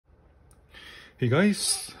Hey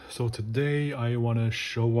guys, so today I want to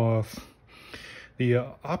show off the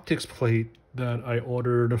optics plate that I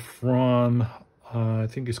ordered from, I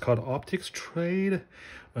think it's called Optics Trade.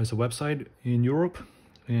 It's a website in Europe,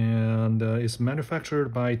 and it's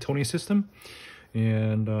manufactured by Toni System.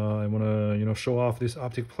 And I want to, show off this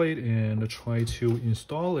optic plate and try to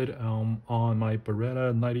install it on my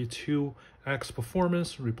Beretta 92X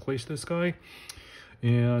Performance, replace this guy.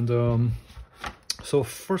 And so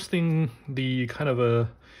first thing, the kind of a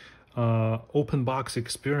open box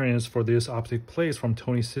experience for this optic plate from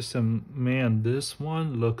Toni System. Man, this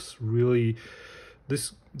one looks really,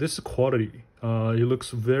 this is quality. It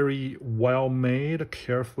looks very well made,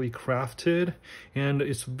 carefully crafted, and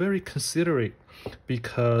it's very considerate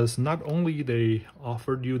because not only they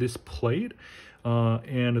offered you this plate,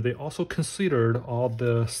 and they also considered all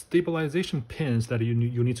the stabilization pins that you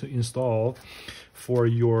need to install for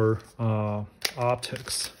your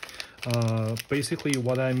optics. Basically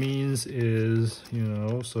what that means is,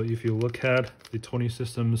 so if you look at the Toni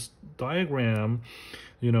Systems diagram,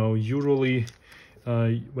 usually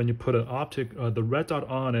when you put an optic, the red dot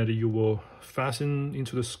on it, you will fasten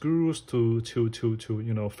into the screws to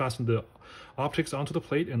fasten the optics onto the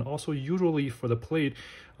plate. And also usually for the plate,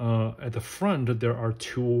 at the front there are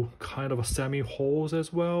two kind of semi holes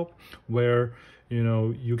as well, where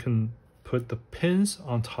you can put the pins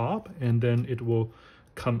on top, and then it will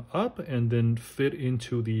come up and then fit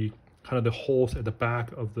into the kind of the holes at the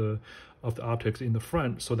back of the optics in the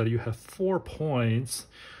front, so that you have 4 points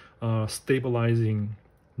stabilizing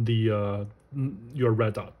the your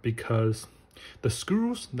red dot. Because the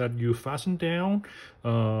screws that you fasten down,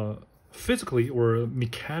 physically or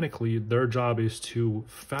mechanically, their job is to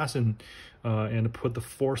fasten and put the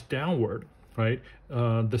force downward, right?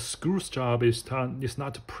 The screw's job is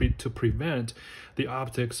not to prevent the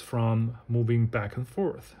optics from moving back and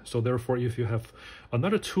forth. So therefore, if you have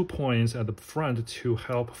another 2 points at the front to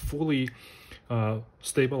help fully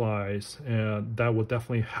stabilize, and that will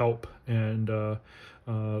definitely help and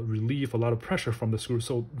relieve a lot of pressure from the screw.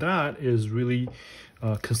 So that is really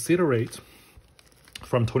considerate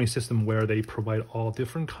from Toni System, where they provide all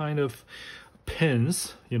different kind of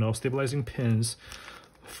pins, stabilizing pins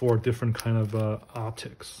for different kind of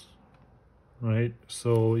optics, right?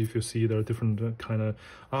 So if you see, there are different kind of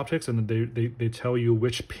optics, and they tell you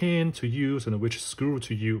which pin to use and which screw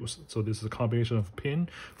to use. So this is a combination of pin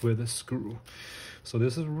with a screw. So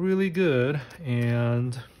this is really good.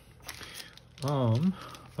 And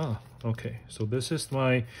okay, so this is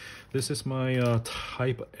my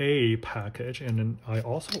type A package, and then I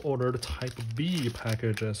also ordered a type B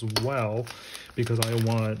package as well, because I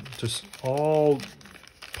want just all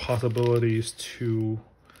possibilities to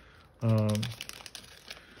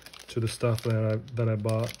the stuff that I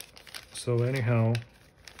bought. So anyhow,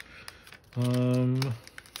 this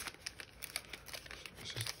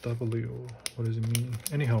is W. What does it mean?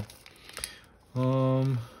 Anyhow,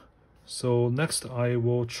 so next I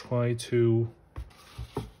will try to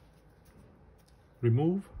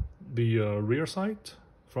remove the rear sight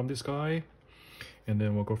from this guy, and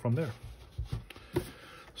then we'll go from there.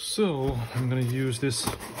 So I'm gonna use this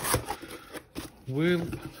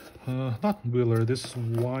not wheeler, this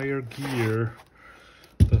wire gear,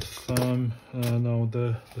 the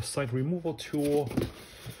sight removal tool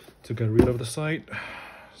to get rid of the sight.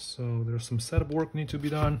 So there's some setup work need to be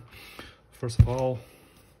done. First of all,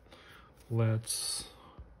 let's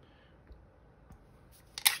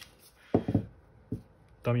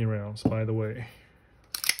dummy rounds, by the way.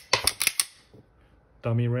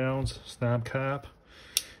 Dummy rounds, snap cap.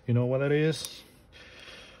 You know what that is?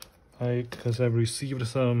 Because I've received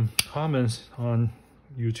some comments on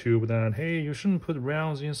YouTube that, hey, you shouldn't put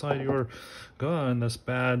rounds inside your gun. That's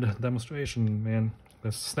bad demonstration, man.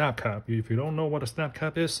 That's snap cap. If you don't know what a snap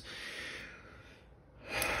cap is,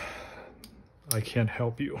 I can't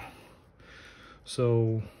help you.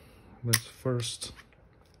 So let's first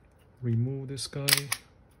remove this guy.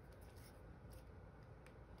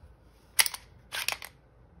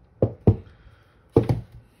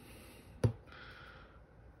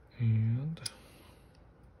 And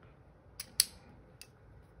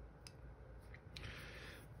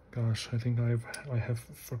gosh, I think I have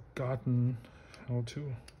forgotten how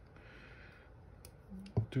to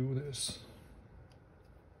do this.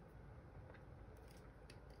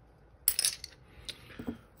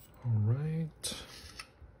 All right.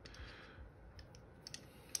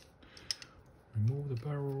 Remove the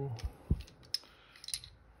barrel.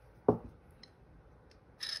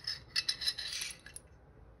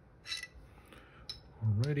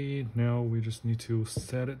 Alrighty, now we just need to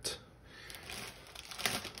set it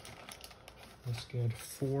Let's get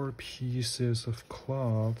 4 pieces of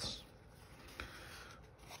cloths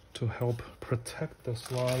to help protect the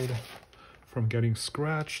slide from getting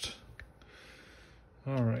scratched.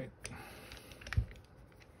 All right.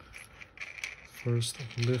 First,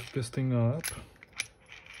 lift this thing up.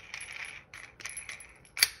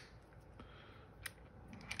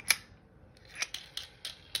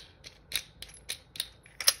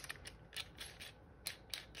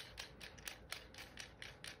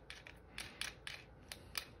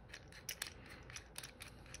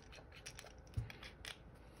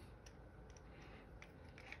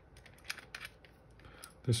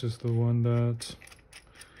 This is the one that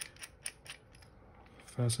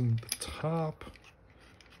fastened the top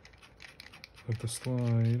of the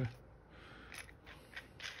slide.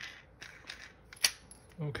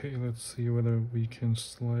 Okay, let's see whether we can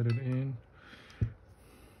slide it in.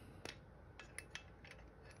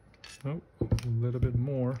 Oh, a little bit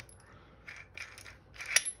more.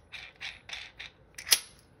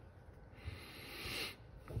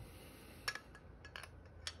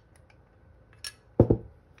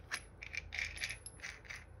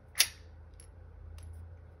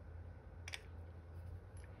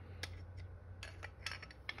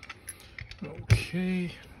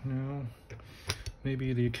 Okay, now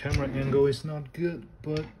maybe the camera angle is not good,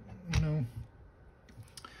 but you know.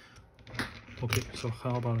 Okay, so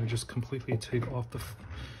how about I just completely take off the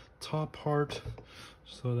top part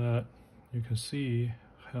so that you can see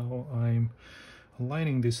how I'm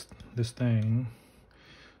aligning this thing.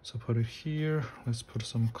 So put it here. Let's put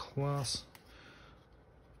some cloths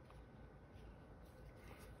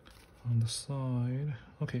on the side.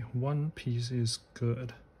 Okay, one piece is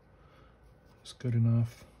good. It's good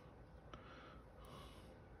enough.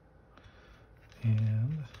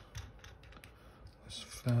 And let's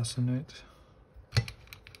fasten it.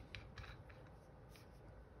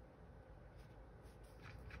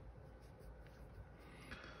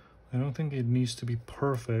 I don't think it needs to be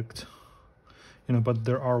perfect, you know, but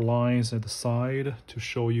there are lines at the side to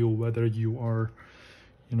show you whether you are,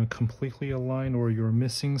 you know, completely aligned or you're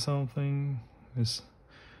missing something. It's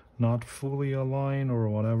not fully aligned or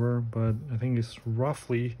whatever, but I think it's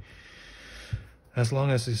roughly, as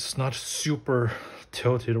long as it's not super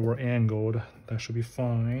tilted or angled, that should be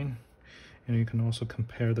fine. And you can also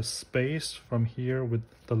compare the space from here with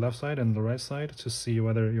the left side and the right side to see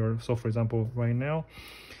whether you're, so for example, right now,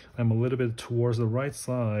 I'm a little bit towards the right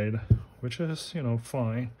side, which is, you know,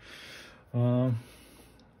 fine. Or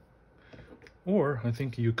I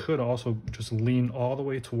think you could also just lean all the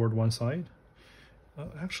way toward one side.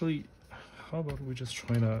 Actually, how about we just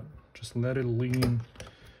try that? Just let it lean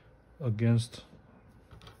against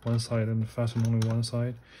one side and fasten only one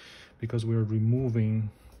side, because we're removing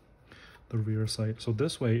the rear side. So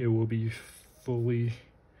this way it will be fully,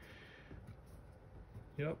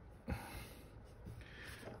 yep.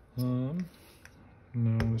 Now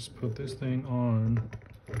let's put this thing on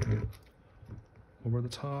over the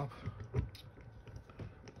top.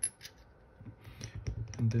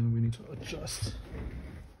 And then we need to adjust.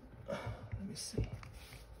 Let me see.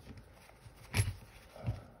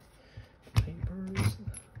 Papers.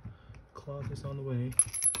 Cloth is on the way.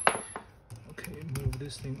 Okay, move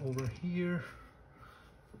this thing over here.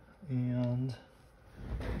 And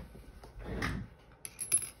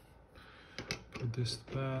put this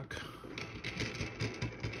back.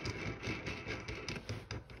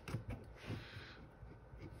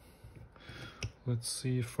 Let's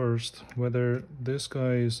see first whether this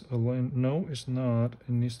guy is aligned. No, it's not. It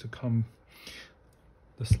needs to come,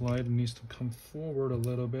 the slide needs to come forward a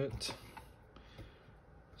little bit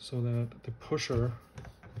so that the pusher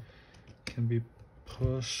can be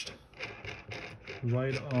pushed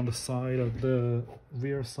right on the side of the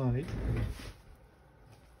rear side.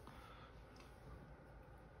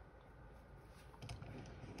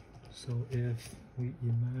 So if we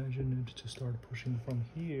imagine it to start pushing from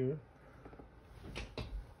here,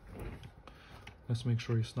 let's make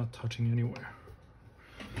sure it's not touching anywhere.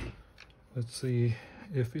 Let's see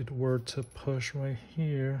if it were to push right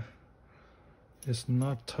here, it's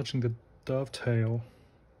not touching the dovetail,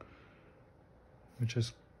 which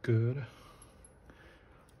is good.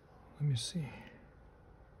 Let me see.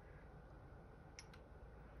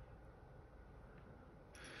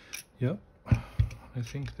 Yep, I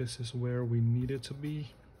think this is where we need it to be.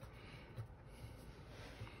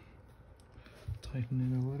 Tighten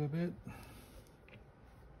it a little bit.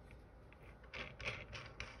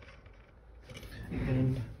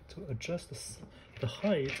 And to adjust the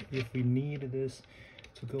height, if we need this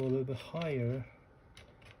to go a little bit higher,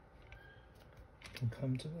 we can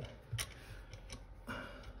come to the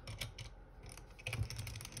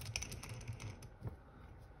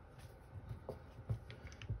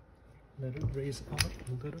let it raise up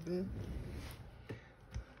a little bit.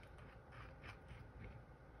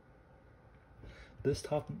 This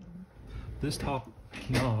top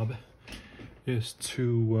knob is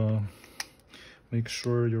to make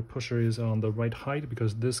sure your pusher is on the right height,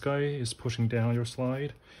 because this guy is pushing down your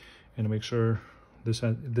slide, and make sure this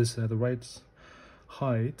at the right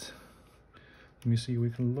height. Let me see, we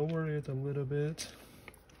can lower it a little bit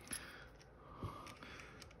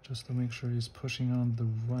just to make sure it's pushing on the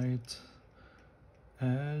right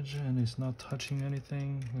edge and it's not touching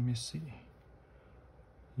anything. Let me see.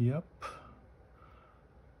 Yep.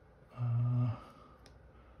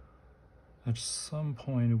 At some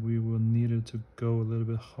point we will need it to go a little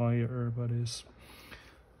bit higher, but it's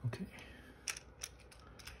okay.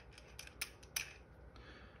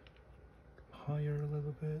 Higher a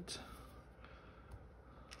little bit.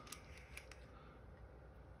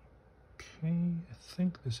 Okay, I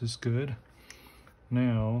think this is good.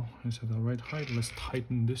 Now it's at the right height. Let's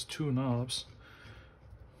tighten these two knobs.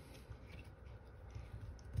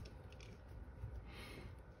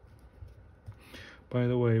 By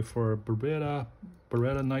the way, for Beretta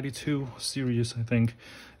 92 series, I think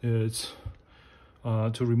it's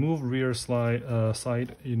to remove rear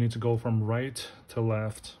side, you need to go from right to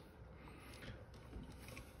left.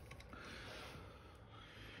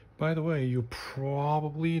 By the way, you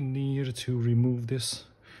probably need to remove this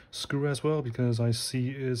screw as well, because I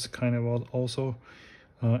see it's kind of also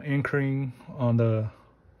anchoring on the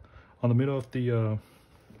middle of the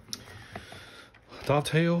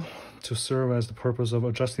dovetail, to serve as the purpose of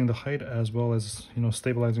adjusting the height as well as, you know,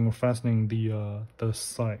 stabilizing or fastening the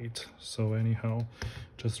side. So anyhow,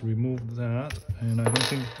 just remove that, and I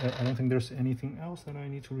don't think there's anything else that I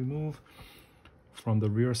need to remove from the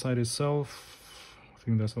rear side itself. I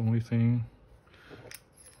think that's the only thing.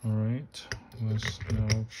 All right, let's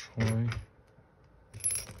now try.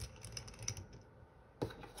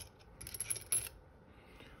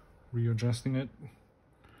 Readjusting it.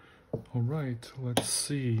 All right, let's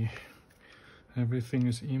see. Everything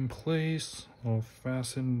is in place, all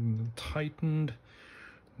fastened and tightened.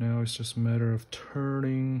 Now it's just a matter of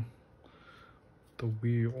turning the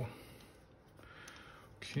wheel.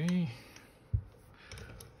 Okay,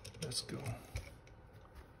 let's go.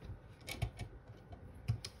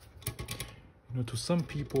 You know, to some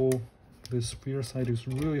people, this rear side is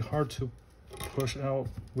really hard to push out,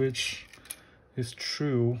 which is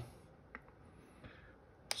true.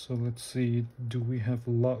 So let's see, do we have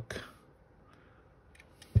luck?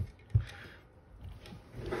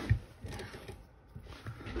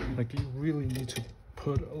 Like, you really need to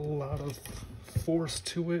put a lot of force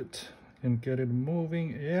to it and get it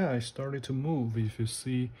moving. Yeah, I started to move. If you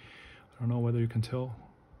see, I don't know whether you can tell.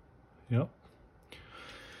 Yep.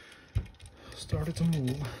 Started to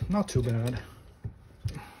move. Not too bad.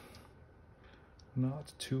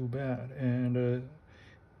 Not too bad. And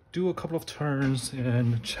do a couple of turns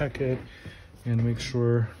and check it and make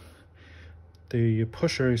sure the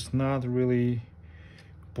pusher is not really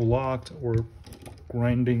blocked or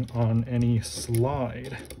grinding on any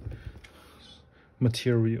slide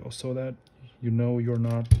material, so that you know you're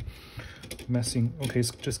not messing. Okay,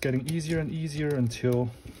 it's just getting easier and easier until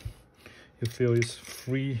you feel it's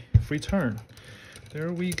free turn.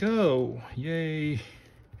 There we go. Yay.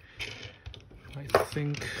 I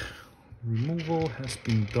think removal has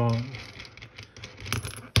been done.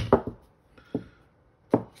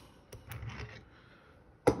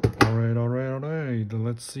 All right.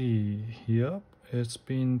 Let's see. Yep, it's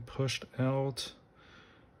been pushed out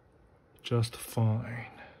just fine.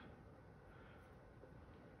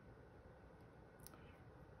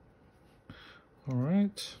 All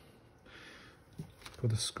right. Put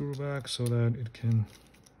the screw back so that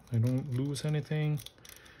I don't lose anything.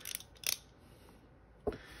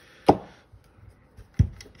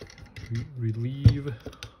 Relieve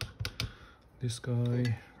this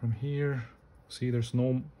guy from here. See, there's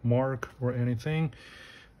no mark or anything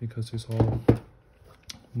because it's all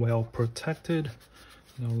well protected.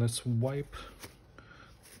 Now let's wipe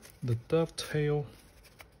the dovetail.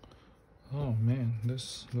 Oh man,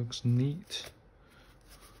 this looks neat.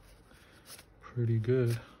 Pretty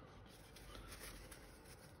good.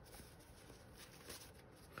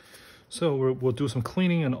 So we'll do some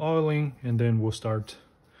cleaning and oiling, and then we'll start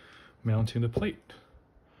mounting the plate.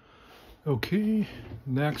 Okay,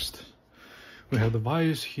 next we have the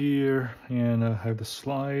vise here, and I have the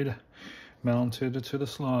slide mounted to the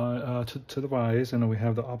slide to the vise, and then we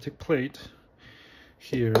have the optic plate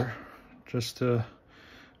here just to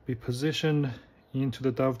be positioned into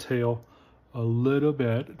the dovetail a little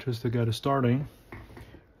bit just to get it starting,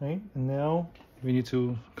 right? And now we need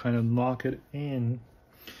to kind of lock it in.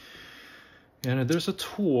 And there's a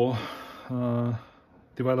tool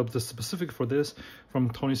developed specific for this from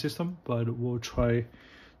Toni System, but we'll try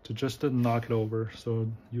to just knock it over. So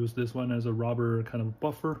use this one as a rubber kind of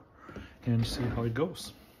buffer and see how it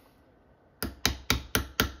goes.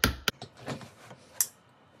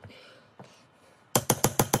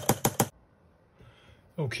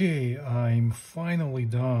 Okay, I'm finally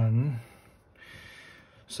done.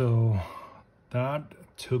 So that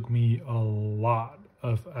took me a lot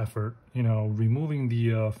of effort. You know, removing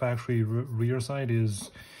the factory rear side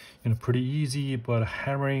is, you know, pretty easy, but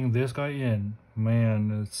hammering this guy in,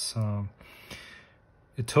 man, it's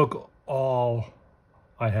it took all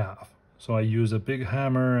I have. So I use a big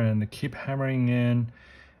hammer and keep hammering in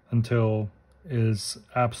until is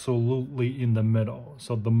absolutely in the middle.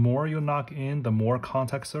 So the more you knock in, the more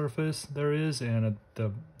contact surface there is, and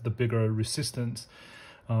the bigger resistance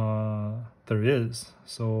there is.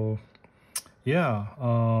 So yeah,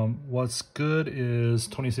 what's good is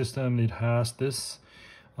Toni System, it has this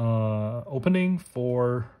opening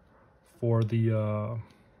for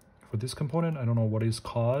this component. I don't know what it's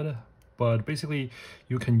called, but basically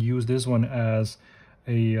you can use this one as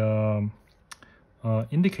a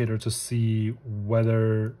indicator to see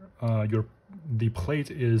whether the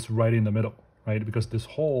plate is right in the middle, right? Because this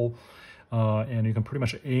hole, and you can pretty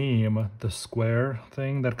much aim the square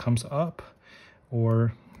thing that comes up,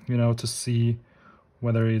 or, you know, to see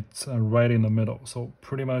whether it's right in the middle. So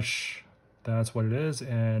pretty much that's what it is.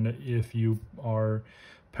 And if you are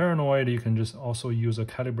paranoid, you can just also use a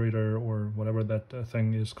calibrator or whatever that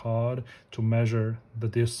thing is called to measure the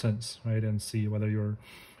distance, right, and see whether you're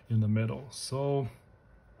in the middle. So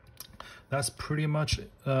that's pretty much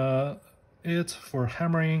it for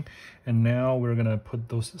hammering. And now we're gonna put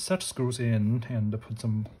those set screws in and put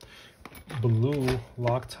some blue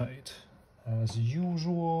Loctite as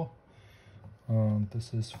usual.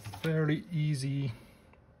 This is fairly easy.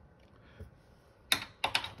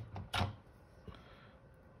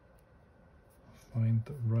 Find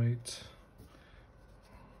the right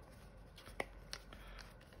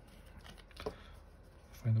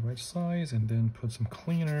size, and then put some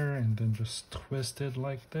cleaner, and then just twist it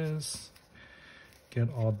like this. Get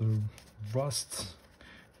all the rust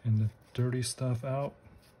and the dirty stuff out.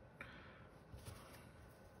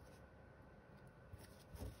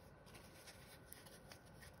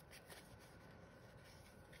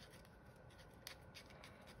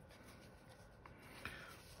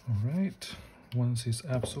 All right, once it's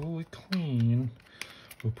absolutely clean,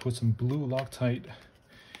 we'll put some blue Loctite.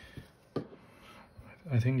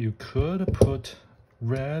 I think you could put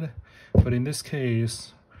red, but in this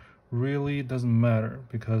case, really doesn't matter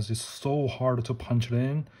because it's so hard to punch it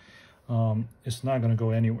in. It's not gonna go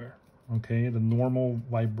anywhere, okay? The normal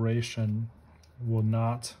vibration will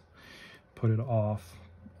not put it off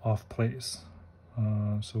place.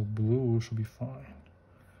 So blue should be fine.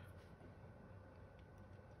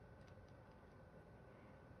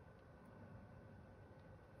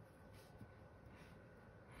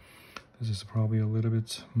 This is probably a little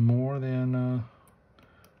bit more than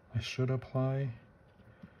I should apply.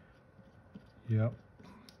 Yep,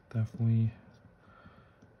 definitely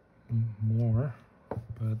more,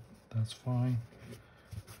 but that's fine.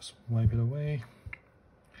 Just wipe it away.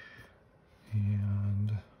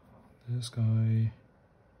 And this guy,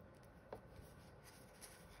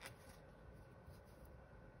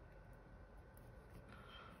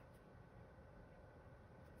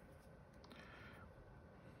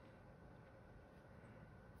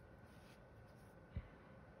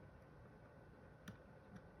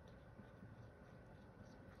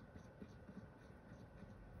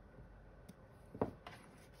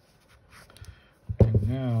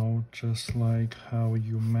 now, just like how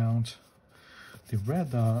you mount the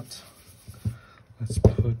red dot, let's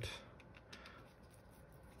put,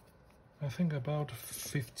 I think about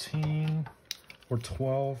 15 or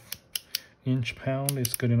 12 inch-pound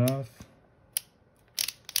is good enough.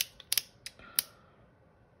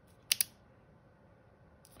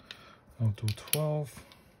 I'll do 12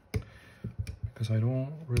 because I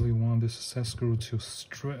don't really want this set screw to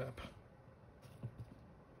strip.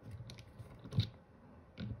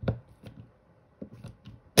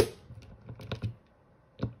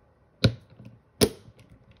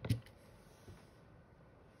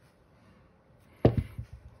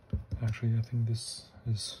 Actually, I think this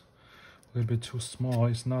is a little bit too small.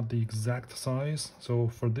 It's not the exact size. So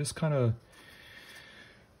for this kind of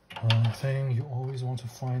thing, you always want to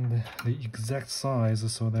find the exact size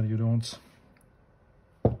so that you don't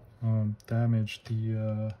damage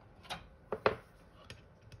the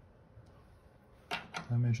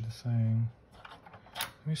thing.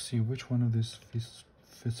 Let me see which one of these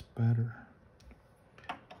fits better.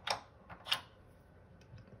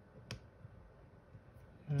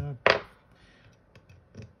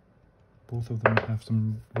 both of them have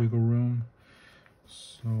some wiggle room,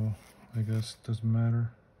 so I guess it doesn't matter.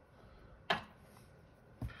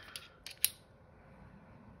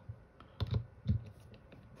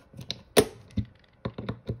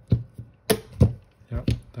 Yeah,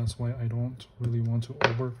 that's why I don't really want to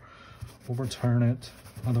overturn it,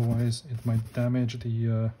 otherwise it might damage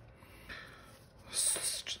the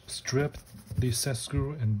strip, the set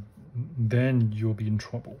screw, and then you'll be in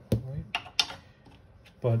trouble, right?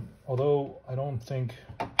 But although I don't think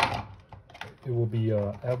it will be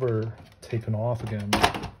ever taken off again,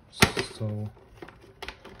 so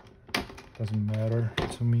doesn't matter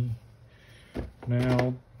to me.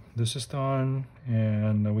 Now this is done,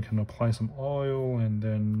 and we can apply some oil and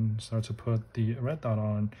then start to put the red dot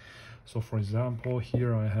on. So for example,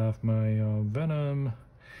 here I have my Venom.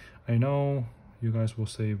 I know you guys will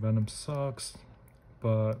say Venom sucks,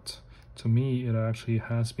 but to me it actually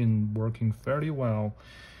has been working fairly well.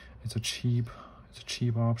 It's a cheap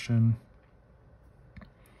option,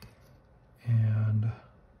 and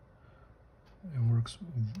it works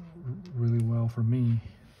really well for me.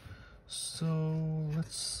 So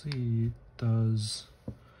let's see, it does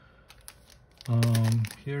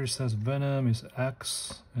here it says Venom is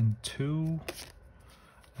X and 2.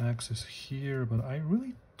 X is here, but I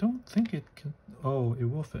really don't think it can. Oh, it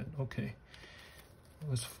will fit. Okay,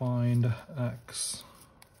 let's find X.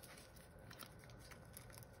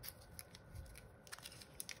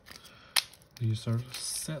 These are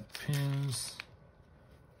set pins.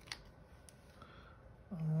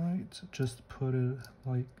 All right, just put it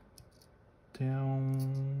like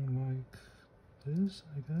down like this,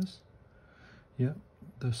 I guess. Yep,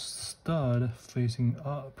 the stud facing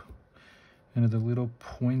up, and the little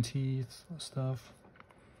pointy stuff.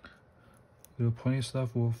 Little pointy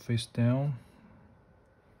stuff will face down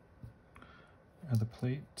at the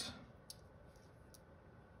plate.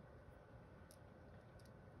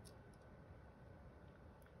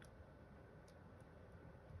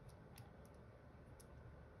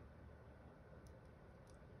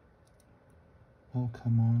 Oh,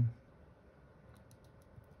 come on.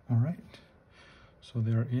 All right, so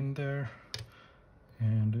they're in there,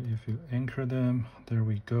 and if you anchor them, there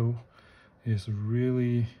we go. It's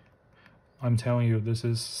really, I'm telling you, this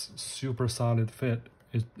is super solid fit.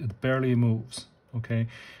 It barely moves. Okay,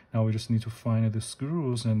 now we just need to find the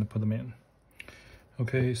screws and put them in.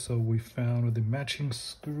 Okay, so we found the matching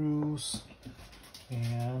screws,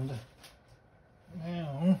 and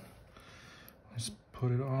now let's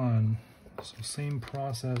put it on. So same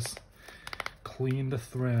process, clean the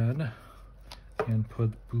thread and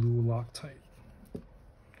put blue Loctite.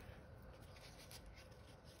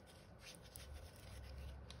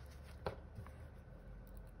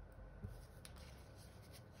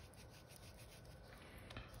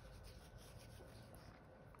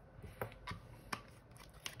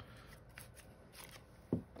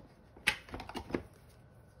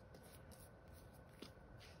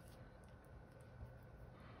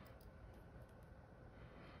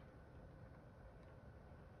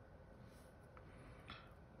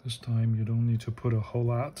 This time you don't need to put a whole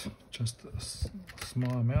lot, just a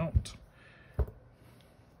small amount.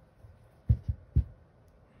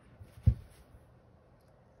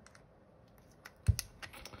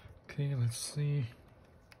 Okay, let's see.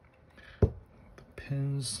 The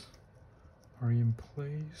pins are in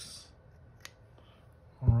place.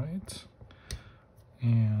 All right,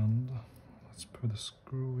 and let's put the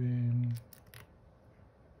screw in.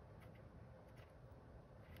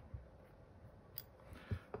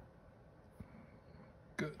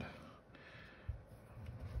 Good.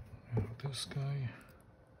 Now this guy.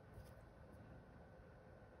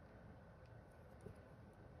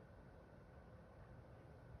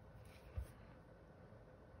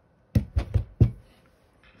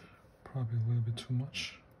 Probably a little bit too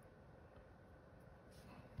much.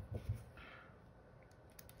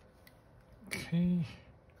 Okay.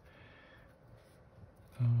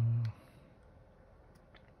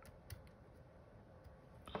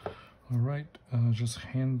 All right, just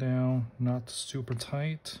hand down, not super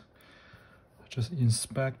tight. Just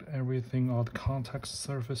inspect everything, all the contact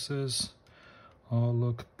surfaces all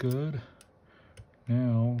look good.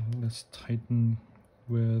 Now let's tighten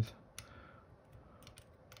with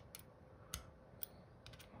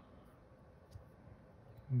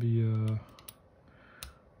the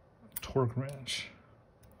torque wrench.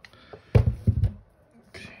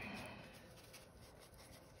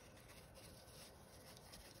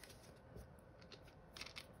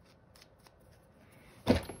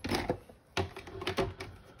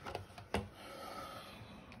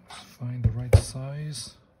 Find the right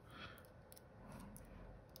size.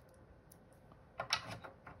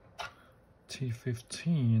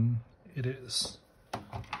 T15 it is.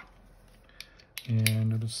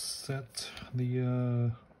 And it'll set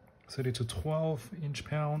the set it to 12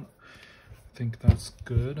 inch-pound. I think that's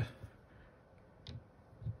good.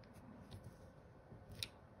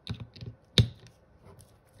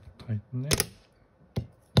 Tighten it.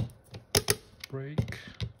 Brake.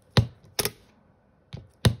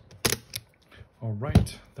 All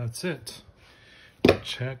right, that's it.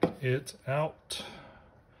 Check it out.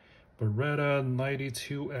 Beretta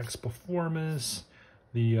 92X Performance,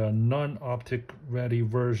 the non-optic ready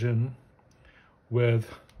version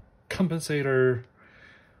with compensator,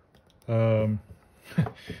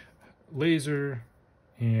 laser,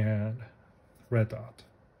 and red dot.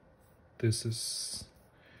 This is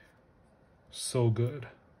so good,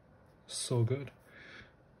 so good.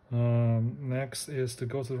 Next is to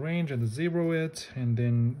go to the range and zero it and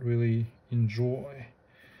then really enjoy.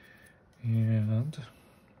 And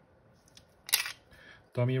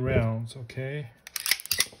dummy rounds, okay?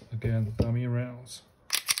 Again, dummy rounds.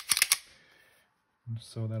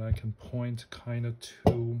 So that I can point kind of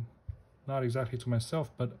to, not exactly to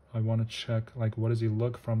myself, but I want to check like what does he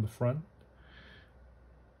look from the front.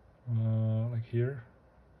 Like here.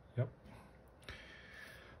 Yep.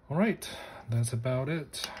 All right, that's about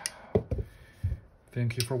it.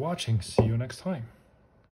 Thank you for watching. See you next time.